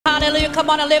Spirit. Come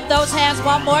on and lift those hands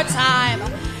one more time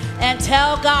and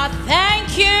tell God,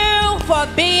 thank you for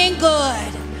being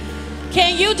good.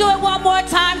 Can you do it one more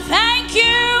time? Thank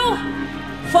you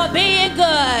for being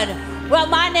good. Well,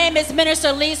 my name is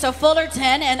Minister Lisa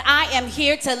Fullerton, and I am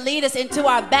here to lead us into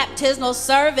our baptismal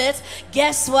service.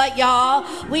 Guess what, y'all?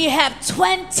 We have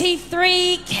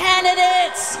 23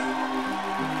 candidates.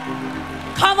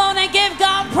 Come on and give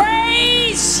God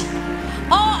praise.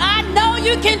 Oh, I know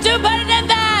you can do better than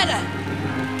that.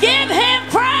 Give him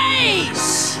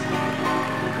praise.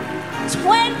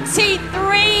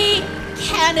 23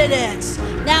 candidates.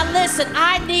 Now listen,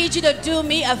 I need you to do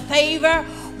me a favor.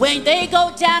 When they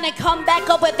go down and come back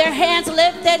up with their hands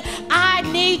lifted, I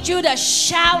need you to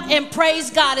shout and praise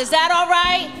God. Is that all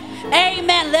right?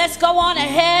 Amen. Let's go on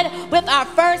ahead with our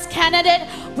first candidate.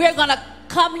 We're going to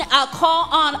call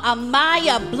on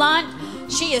Amaya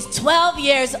Blunt. She is 12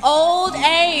 years old.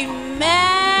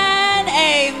 Amen.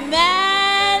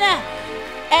 Amen.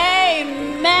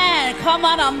 Amen. Come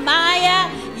on, Amaya.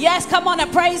 Yes, come on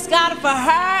and praise God for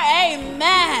her.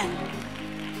 Amen.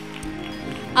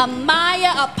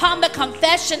 Amaya, upon the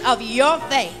confession of your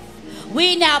faith,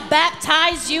 we now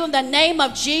baptize you in the name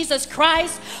of Jesus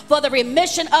Christ for the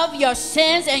remission of your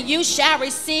sins, and you shall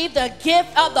receive the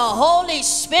gift of the Holy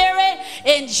Spirit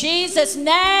in Jesus'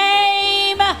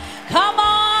 name. Come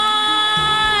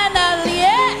on.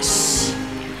 Yes.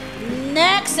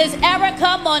 Next is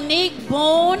Erica Monique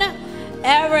Boone.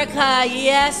 Erica,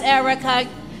 yes, Erica.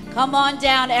 Come on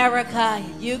down, Erica.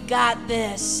 You got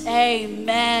this.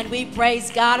 Amen. We praise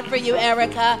God for you,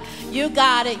 Erica. You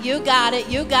got it. You got it.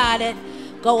 You got it.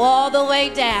 Go all the way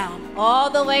down. All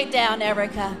the way down,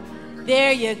 Erica.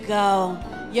 There you go.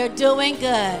 You're doing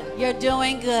good. You're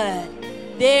doing good.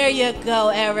 There you go,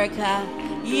 Erica.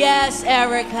 Yes,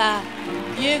 Erica.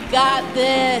 You got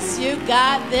this. You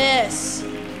got this.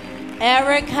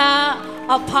 Erica,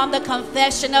 upon the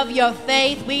confession of your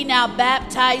faith, we now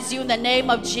baptize you in the name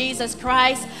of Jesus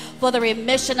Christ for the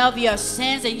remission of your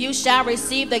sins, and you shall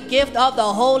receive the gift of the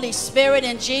Holy Spirit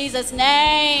in Jesus'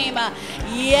 name.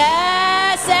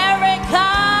 Yes,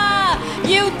 Erica.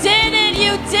 You did it.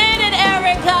 You did it,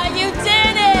 Erica. You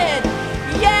did it.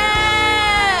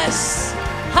 Yes.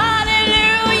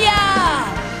 Hallelujah.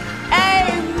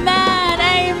 Amen.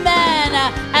 Amen.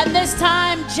 And this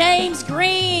time, James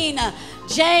Green.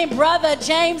 Brother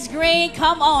James Green,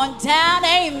 come on down.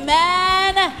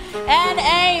 Amen and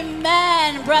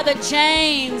amen. Brother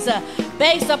James,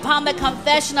 based upon the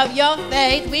confession of your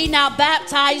faith, we now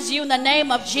baptize you in the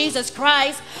name of Jesus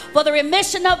Christ for the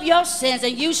remission of your sins,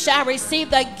 and you shall receive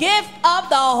the gift of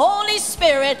the Holy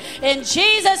Spirit in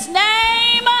Jesus'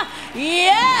 name.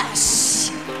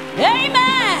 Yes.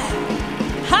 Amen.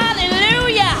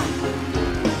 Hallelujah.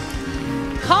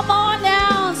 Come on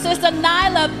down, Sister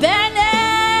Nyla Bennett.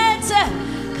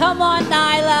 Come on,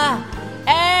 Nyla.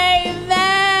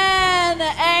 Amen.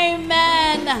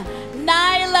 Amen.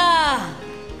 Nyla,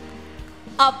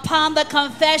 upon the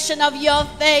confession of your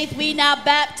faith, we now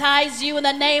baptize you in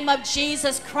the name of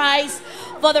Jesus Christ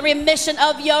for the remission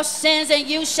of your sins, and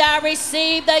you shall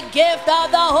receive the gift of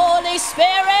the Holy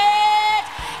Spirit.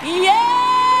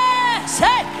 Yes.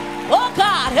 Hey. Oh,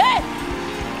 God. Hey.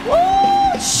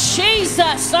 Woo,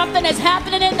 Jesus, something is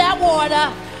happening in that water.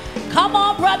 Come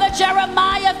on, Brother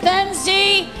Jeremiah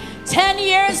Fenzi, 10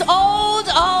 years old.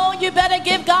 Oh, you better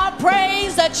give God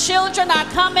praise. The children are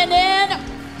coming in.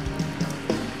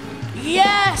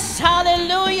 Yes,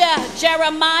 hallelujah.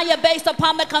 Jeremiah, based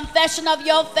upon the confession of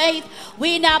your faith,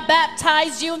 we now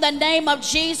baptize you in the name of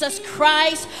Jesus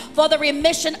Christ for the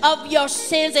remission of your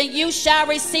sins, and you shall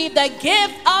receive the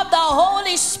gift of the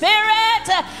Holy Spirit.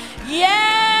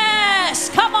 Yes,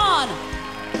 come on.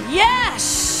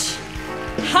 Yes.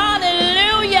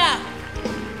 Hallelujah.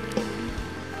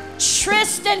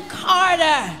 Tristan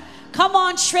Carter. Come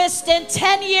on, Tristan,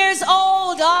 10 years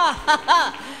old.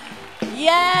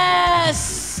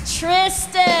 Yes,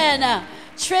 Tristan.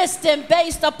 Tristan,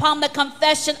 based upon the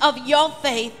confession of your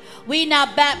faith, we now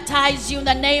baptize you in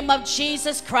the name of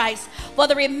Jesus Christ for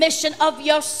the remission of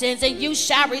your sins, and you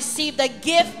shall receive the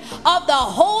gift of the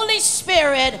Holy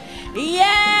Spirit.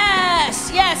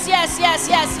 Yes, yes, yes, yes,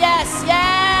 yes, yes,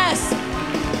 yes.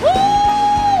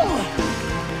 Woo!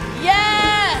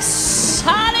 Yes.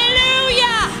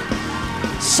 Hallelujah.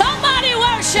 Somebody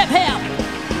worship him.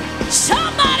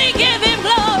 Somebody give him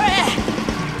glory.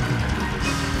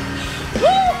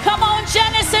 Woo! Come on,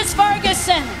 Genesis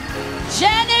Ferguson.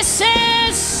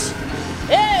 Genesis.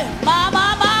 My.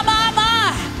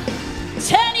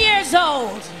 10 years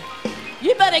old.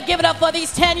 You better give it up for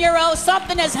these 10-year-olds.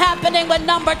 Something is happening with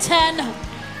number 10.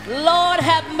 Lord,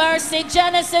 have mercy.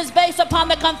 Genesis, based upon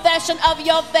the confession of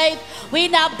your faith, we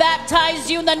now baptize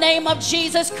you in the name of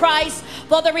Jesus Christ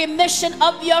for the remission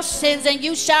of your sins, and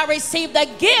you shall receive the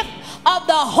gift of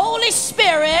the Holy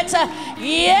Spirit.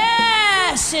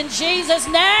 Yes, in Jesus'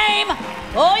 name.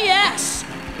 Oh, yes.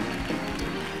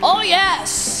 Oh,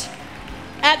 yes.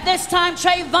 At this time,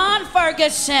 Trayvon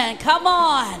Ferguson, come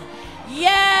on.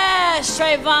 Yes,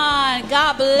 Trayvon,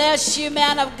 God bless you,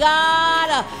 man of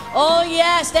God. Oh,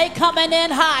 yes, they coming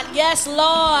in hot. Yes,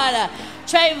 Lord.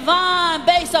 Trayvon,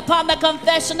 based upon the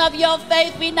confession of your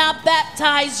faith, we now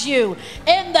baptize you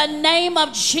in the name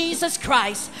of Jesus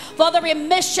Christ for the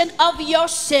remission of your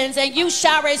sins, and you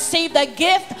shall receive the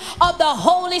gift of the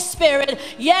Holy Spirit.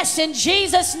 Yes, in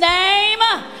Jesus' name.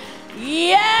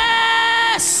 Yes.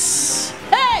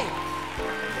 Hey.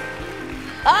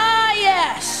 Ah,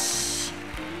 yes.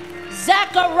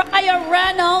 Zachariah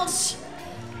Reynolds.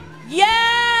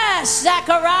 Yes,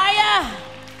 Zachariah.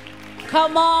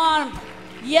 Come on.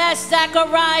 Yes,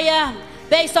 Zachariah.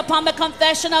 Based upon the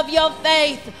confession of your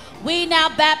faith, we now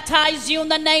baptize you in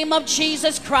the name of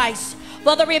Jesus Christ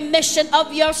for the remission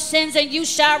of your sins, and you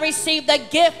shall receive the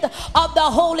gift of the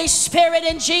Holy Spirit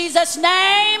in Jesus'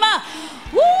 name.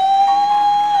 Woo!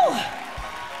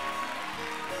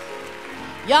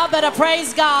 Y'all better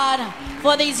praise God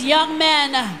for these young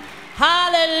men.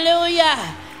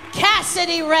 Hallelujah.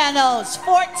 Cassidy Reynolds,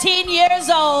 14 years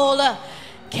old.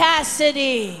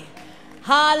 Cassidy.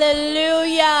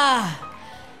 Hallelujah.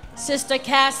 Sister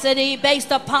Cassidy, based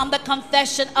upon the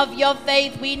confession of your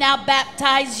faith, we now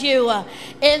baptize you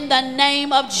in the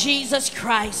name of Jesus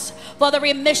Christ for the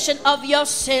remission of your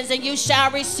sins, and you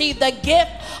shall receive the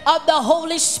gift of the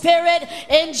Holy Spirit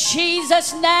in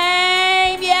Jesus'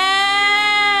 name.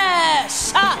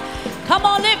 Yes. Come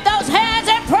on, lift those hands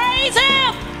and praise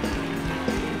Him.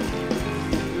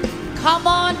 Come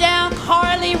on down,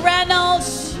 Carly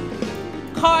Reynolds.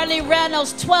 Carly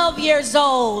Reynolds, 12 years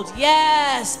old.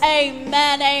 Yes,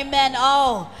 amen, amen.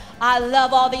 Oh, I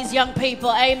love all these young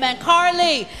people. Amen.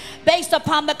 Carly, based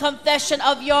upon the confession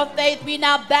of your faith, we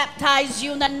now baptize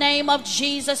you in the name of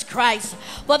Jesus Christ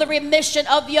for the remission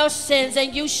of your sins,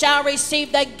 and you shall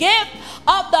receive the gift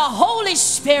of the Holy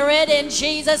Spirit in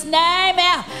Jesus' name.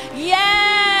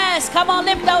 Yes. Come on,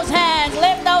 lift those hands.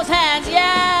 Lift those hands.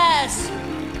 Yes.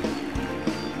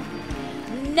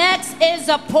 Next is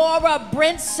Zipporah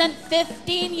Brinson,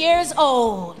 15 years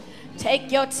old.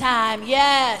 Take your time.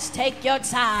 Yes, take your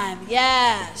time.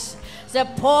 Yes.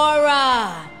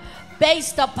 Zipporah,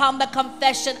 based upon the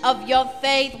confession of your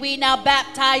faith, we now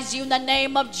baptize you in the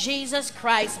name of Jesus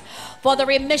Christ for the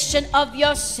remission of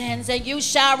your sins, and you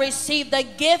shall receive the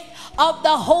gift of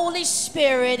the Holy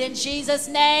Spirit in Jesus'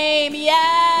 name.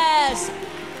 Yes.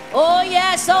 Oh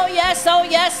yes, oh yes, oh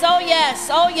yes, oh yes,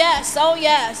 oh yes, oh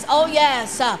yes, oh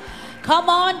yes. Come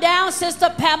on down, Sister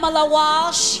Pamela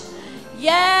Walsh.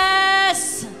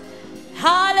 Yes.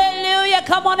 Hallelujah.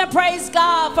 Come on and praise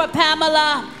God for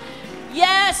Pamela.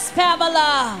 Yes,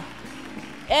 Pamela.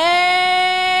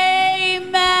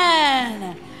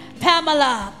 Amen.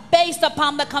 Pamela, based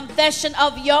upon the confession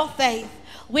of your faith,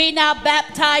 we now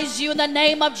baptize you in the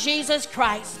name of Jesus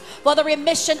Christ for the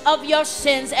remission of your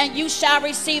sins, and you shall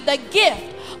receive the gift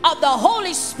of the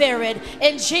Holy Spirit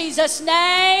in Jesus'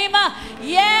 name.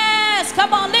 Yes.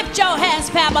 Come on, lift your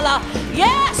hands, Pamela.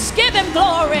 Yes, give Him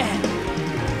glory.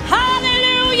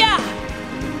 Hallelujah.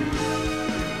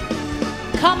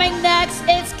 Coming next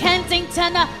is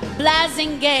Kensington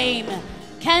Blasingame.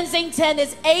 Kensington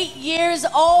is 8 years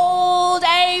old.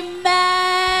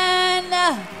 Amen.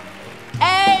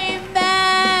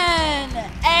 Amen.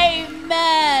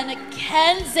 Amen.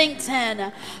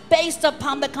 Kensington, based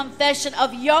upon the confession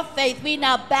of your faith, we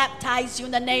now baptize you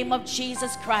in the name of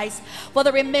Jesus Christ for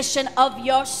the remission of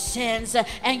your sins,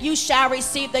 and you shall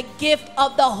receive the gift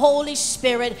of the Holy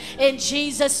Spirit in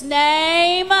Jesus'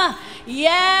 name.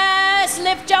 Yes,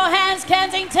 lift your hands,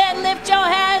 Kensington, lift your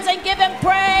hands and give Him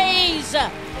praise.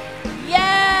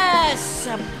 Yes.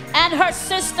 And her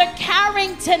sister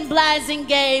Carrington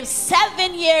Blasingame,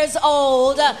 7 years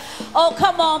old. Oh,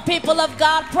 come on, people of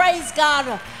God, praise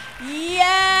God.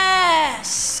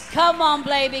 Yes. Come on,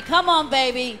 baby. Come on,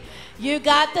 baby. You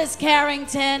got this,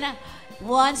 Carrington.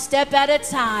 One step at a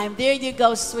time. There you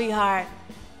go, sweetheart.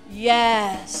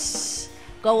 Yes.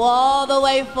 Go all the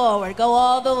way forward. Go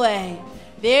all the way.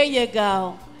 There you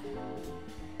go.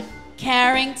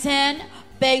 Carrington,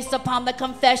 based upon the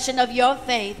confession of your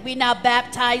faith, we now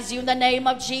baptize you in the name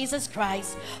of Jesus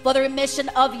Christ for the remission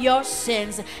of your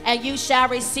sins, and you shall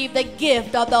receive the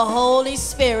gift of the Holy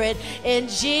Spirit in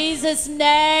Jesus'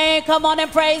 name. Come on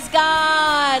and praise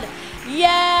God.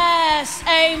 Yes,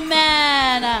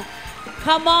 amen.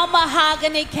 Come on,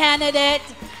 mahogany candidate.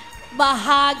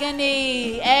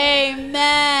 Mahogany.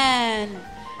 Amen.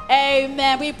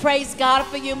 Amen. We praise God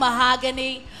for you,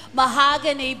 mahogany.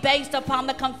 Mahogany, based upon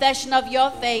the confession of your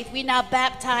faith, we now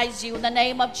baptize you in the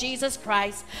name of Jesus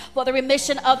Christ for the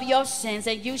remission of your sins,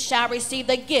 and you shall receive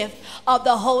the gift of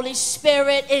the Holy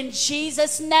Spirit in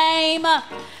Jesus' name.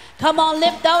 Come on,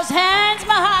 lift those hands,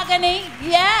 mahogany.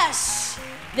 Yes,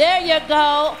 there you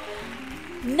go.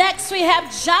 Next we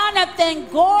have Jonathan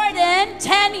Gordon,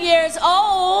 10 years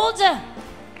old.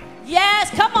 Yes,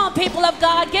 come on, people of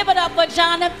God, give it up for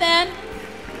Jonathan.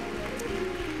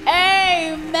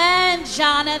 Amen,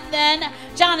 Jonathan.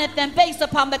 Jonathan, based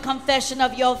upon the confession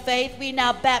of your faith, we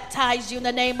now baptize you in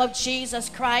the name of Jesus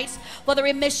Christ for the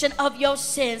remission of your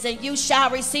sins, and you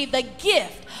shall receive the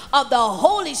gift of the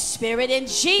Holy Spirit in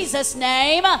Jesus'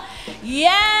 name.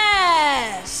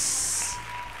 Yes.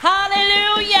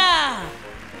 Hallelujah.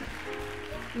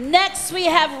 Next we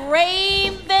have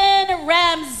Raven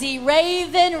Ramsey.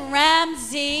 Raven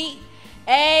Ramsey.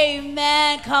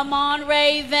 Amen. Come on,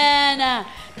 Raven.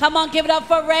 Come on, give it up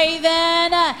for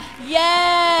Raven.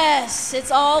 Yes, it's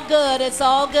all good. It's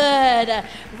all good.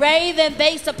 Raven,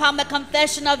 based upon the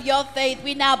confession of your faith,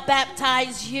 we now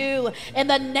baptize you in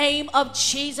the name of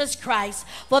Jesus Christ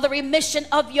for the remission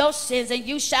of your sins, and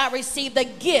you shall receive the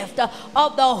gift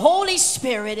of the Holy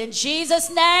Spirit in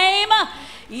Jesus' name.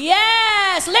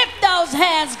 Yes, lift those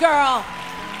hands, girl.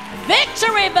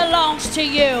 Victory belongs to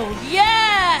you.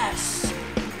 Yes.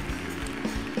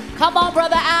 Come on,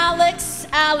 Brother Alex.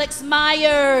 Alex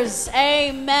Myers.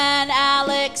 Amen,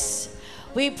 Alex.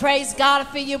 We praise God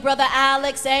for you, Brother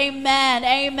Alex. Amen,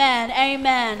 amen,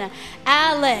 amen.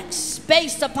 Alex,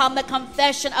 based upon the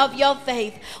confession of your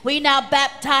faith, we now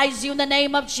baptize you in the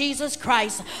name of Jesus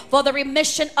Christ for the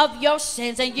remission of your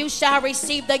sins, and you shall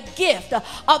receive the gift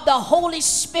of the Holy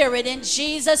Spirit in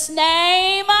Jesus'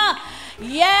 name.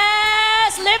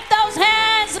 Yes, lift those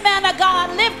hands, man of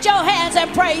God. Lift your hands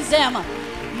and praise Him.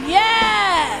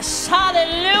 Yes,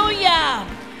 hallelujah.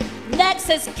 Next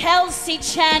is Kelsey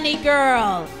Chaney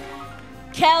Girl.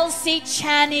 Kelsey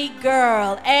Chaney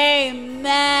Girl.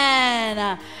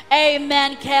 Amen.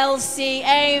 Amen, Kelsey.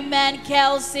 Amen,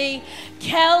 Kelsey.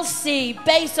 Kelsey,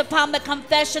 based upon the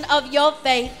confession of your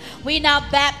faith, we now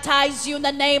baptize you in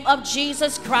the name of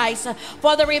Jesus Christ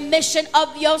for the remission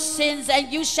of your sins,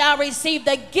 and you shall receive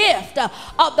the gift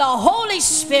of the Holy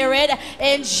Spirit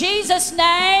in Jesus'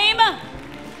 name.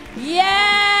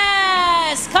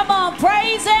 Yes, come on,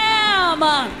 praise Him.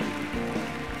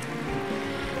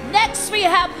 Next we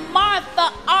have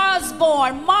Martha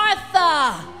Osborne.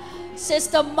 Martha,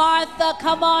 Sister Martha,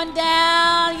 come on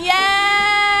down.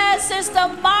 Yes, Sister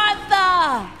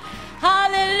Martha.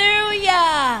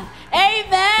 Hallelujah.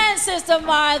 Amen, Sister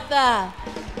Martha.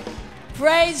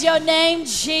 Praise your name,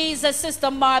 Jesus. Sister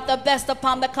Martha, based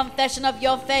upon the confession of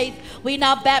your faith, we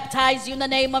now baptize you in the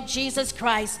name of Jesus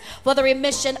Christ for the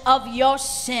remission of your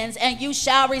sins, and you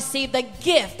shall receive the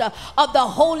gift of the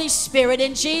Holy Spirit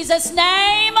in Jesus'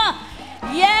 name.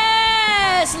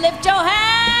 Yes, lift your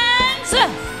hands.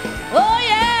 Oh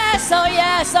yes, oh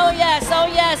yes, oh yes, oh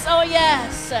yes, oh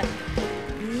yes.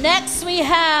 Next we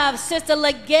have Sister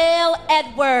LaGail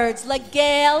Edwards.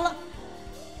 LaGail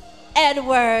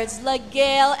Edwards.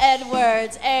 LaGail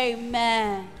Edwards.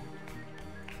 Amen.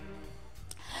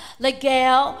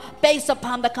 LaGail, based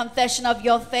upon the confession of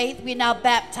your faith, we now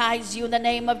baptize you in the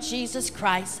name of Jesus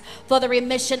Christ for the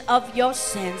remission of your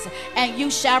sins, and you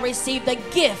shall receive the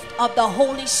gift of the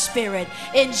Holy Spirit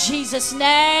in Jesus'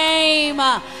 name.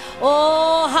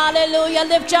 Oh, hallelujah.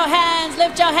 Lift your hands,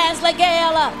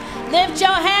 LaGail. Lift your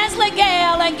hands,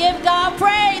 LaGail, and give God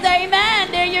praise.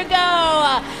 Amen. There you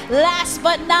go. Last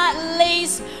but not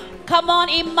least, come on,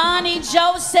 Imani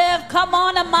Joseph. Come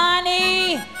on,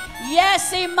 Imani.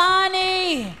 Yes,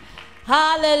 Imani.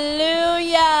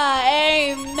 Hallelujah.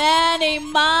 Amen,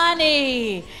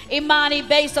 Imani. Imani,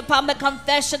 based upon the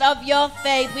confession of your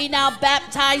faith, we now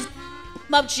baptize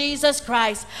of Jesus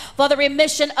Christ for the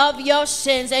remission of your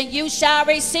sins, and you shall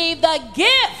receive the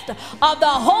gift of the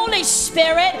Holy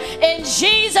Spirit in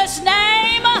Jesus'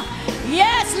 name.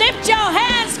 Yes, lift your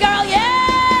hands, girl.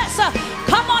 Yes.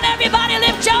 Come on, everybody,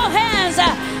 lift your hands.